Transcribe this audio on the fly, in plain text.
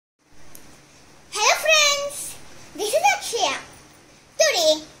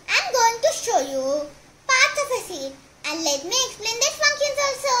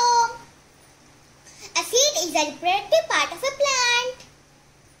the reproductive part of a plant.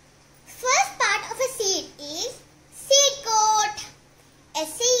 First part of a seed is seed coat.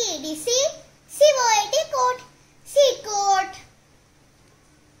 S-E-E-D, seed, C-O-A-T, coat, seed coat.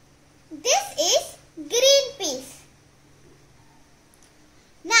 This is green peas.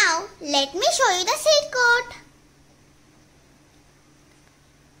 Now let me show you the seed coat.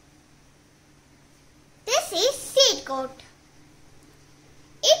 This is seed coat.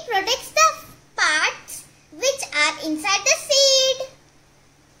 It protects the parts which are inside the seed.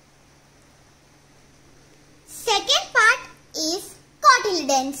 Second part is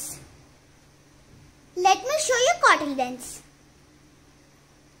cotyledons. Let me show you cotyledons.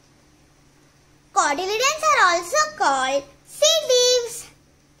 Cotyledons are also called seed leaves.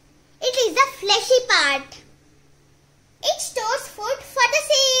 It is the fleshy part. It stores food for the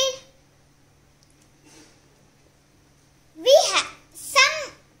seed. We have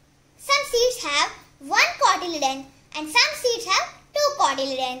some seeds have one cotyledon and some seeds have two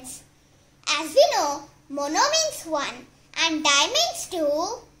cotyledons. As we know, mono means one and di means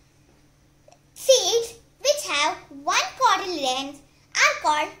two. Seeds which have one cotyledon are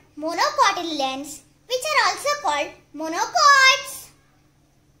called monocotyledons, which are also called monocots.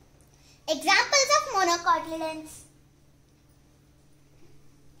 Examples of monocotyledons: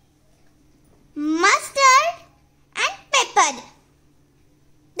 mustard and pepper.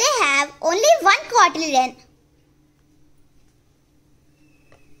 They have only one cotyledon.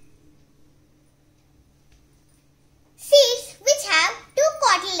 Seeds which have two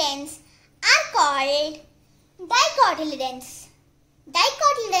cotyledons are called dicotyledons.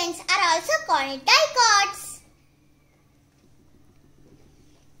 Dicotyledons are also called dicots.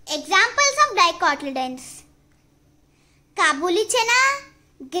 Examples of dicotyledons: Kabuli chana,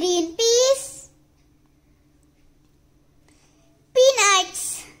 green peas, peanuts.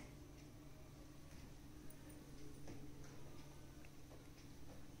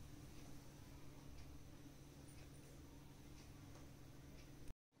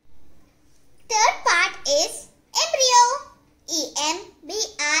 Third part is embryo.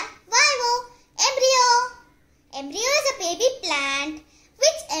 E-M-B-R-Y-O. Embryo. Embryo is a baby plant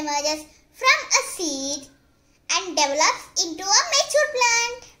which emerges from a seed and develops into a mature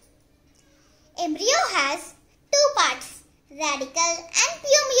plant. Embryo has two parts, radicle and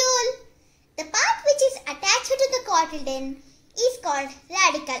plumule. The part which is attached to the cotyledon is called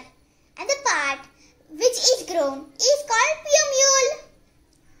radicle and the part which is grown is called plumule.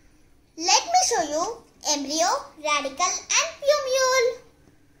 Let me show you embryo, radicle and plumule.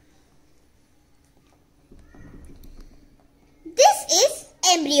 This is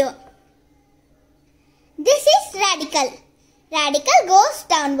embryo. This is radicle. Radicle goes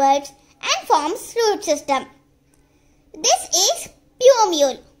downwards and forms root system. This is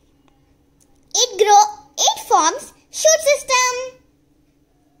plumule. It forms shoot system.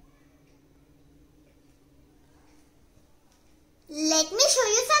 Let me show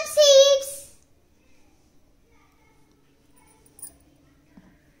you some seeds.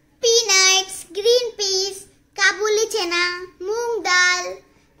 Peanuts, green peas, Kabuli chana, moong dal,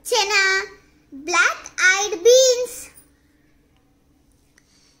 chana, black-eyed beans.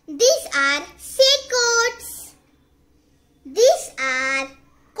 These are seed coats. These are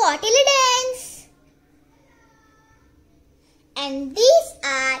cotyledons. And these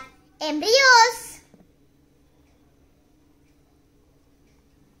are embryos.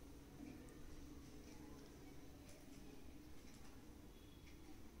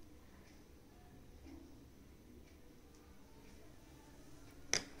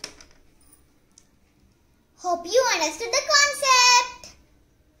 Hope you understood the concept.